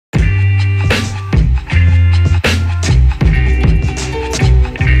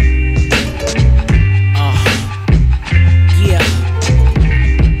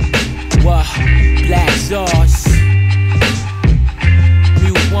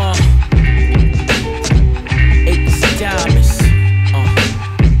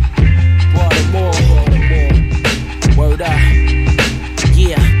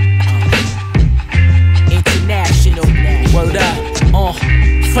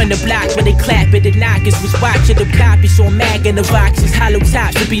from the block where they clap it. The knockers was watching the copies on mag in the boxes. Hollow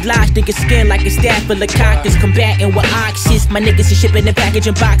tops to be lodged in your skin like a staff full of cockers. Combating with oxys. My niggas is shipping and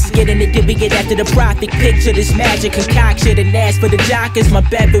packaging boxes. Getting it, did we get after the profit? Picture this magic concoction and ask for the jockers. My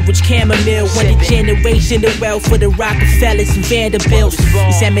beverage chamomile. When the generation, the wealth for the Rockefellers and Vanderbilts.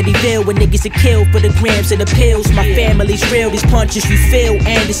 Yosemite'ville where niggas are killed for the grams and the pills. My family's real, these punches you feel.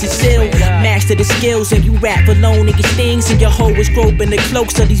 Anderson Seal, master the skills and you rap alone and get stings. And your hoe is groping the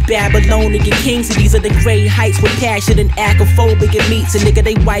cloaks of these Babylonian kings. And these are the great heights with passion and acrophobic it meets. A nigga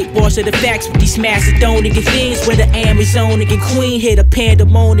they whitewash the facts with these Macedonian things. Where the Amazonian queen hit a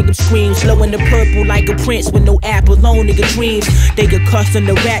pandemonium screams. Blowing the purple like a prince with no Apollonian dreams. They accustomed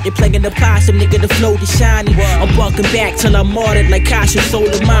to rap, they playing the possum, nigga the flow is shiny. I'm walking back till I'm martyred like Kasha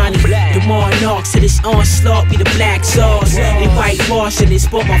Soleimani. The monarchs of this onslaught be the black Czars. They whitewashing this,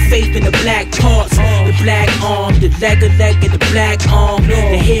 but my faith in the black parts. The black arm, the leg of the black arm.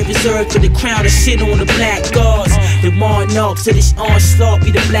 The hair reserved for the crown of shit on the black guards. The monarchs of this onslaught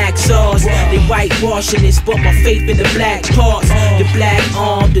be the black Czars. They whitewashing this, but my faith in the black parts. The black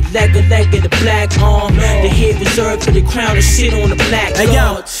arm, the leg of the black arm. The hair reserved for the crown of shit on the black guards. Hey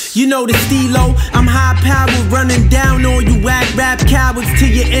yo, you know the stilo. I'm high powered, running down on you whack rap cowards till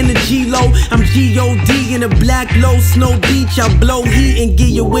your energy low. I'm G.O.D. in a black low snow beach. I blow heat and get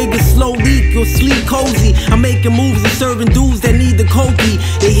your wig a slow leak. You'll sleep cozy. I'm making moves and serving dudes that need the cokie.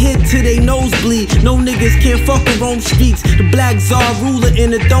 They hit till they nosebleed. No niggas can't fuck around streets. The black czar ruler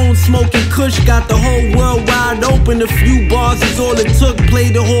in the throne smoking kush. Got the whole world wide open. A few bars is all it took. Play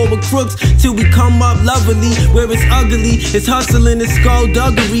the whore with crooks till we come up lovely. Where it's ugly, it's hustling, it's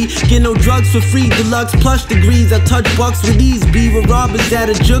skullduggery. Get no drugs for free, deluxe plush degrees. I touch bucks with these beaver robbers that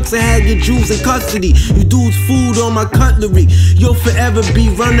are jukes. I had your Jews in custody. You dudes food on my cutlery. You'll forever be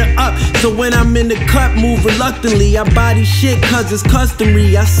runner up. So when I'm in the cut, move reluctantly. I body shit cause it's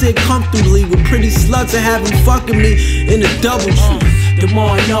customary. I sit comfortably with pretty sluts that have them fucking me in a double tree. The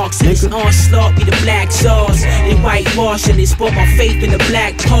monarchs of this onslaught be the black Czars. They whitewashing this, but my faith in the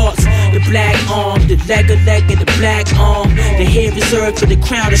black parts. The black arm, the leg of the black arm. The hair reserved for the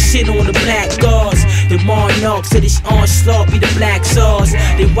crown of shit on the black guards. The monarchs of this onslaught be the black Czars.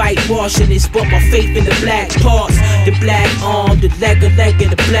 They whitewashing this, but my faith in the black parts. The black arm, the leg of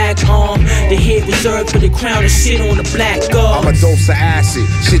the black arm. The hair reserved for the crown of shit on the black guards. I'm a dose of acid,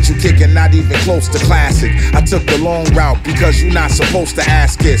 shit you kicking not even close to classic. I took the long route because you're not supposed to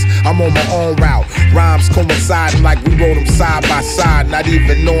ask this. I'm on my own route, rhymes coinciding like we wrote them side by side, not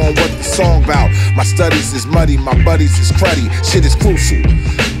even knowing what the song about. My studies is muddy, my buddies is cruddy, shit is crucial.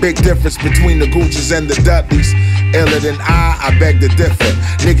 Big difference between the Gooches and the Dudleys. Iller than I beg to differ.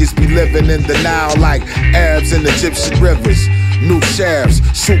 Niggas be living in the Nile like Arabs in the Egyptian rivers. New sheriffs,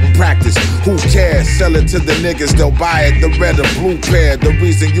 shooting practice, who cares? Sell it to the niggas, they'll buy it, the red or blue pair. The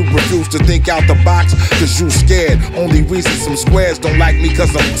reason you refuse to think out the box, cause you scared. Only reason some squares don't like me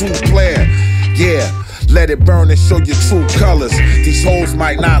cause I'm too player. Yeah, let it burn and show your true colors. These hoes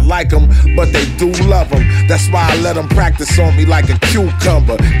might not like them, but they do love them. That's why I let them practice on me like a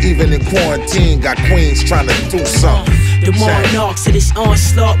cucumber. Even in quarantine, got queens trying to do something. The monarchs of this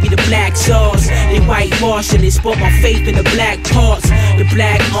onslaught be the black Czars. They whitewashing this, but my faith in the black parts. The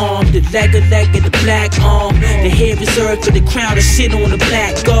black arm, the leg of the black arm. The hair reserved for the crown of shit on the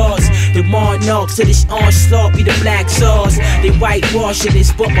black guards. The monarchs of this onslaught be the black Czars. They whitewashing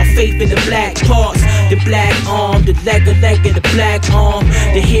this, but my faith in the black parts. The black arm, the leg of the black arm.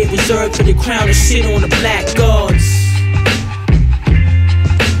 The hair reserved for the crown of shit on the black guards.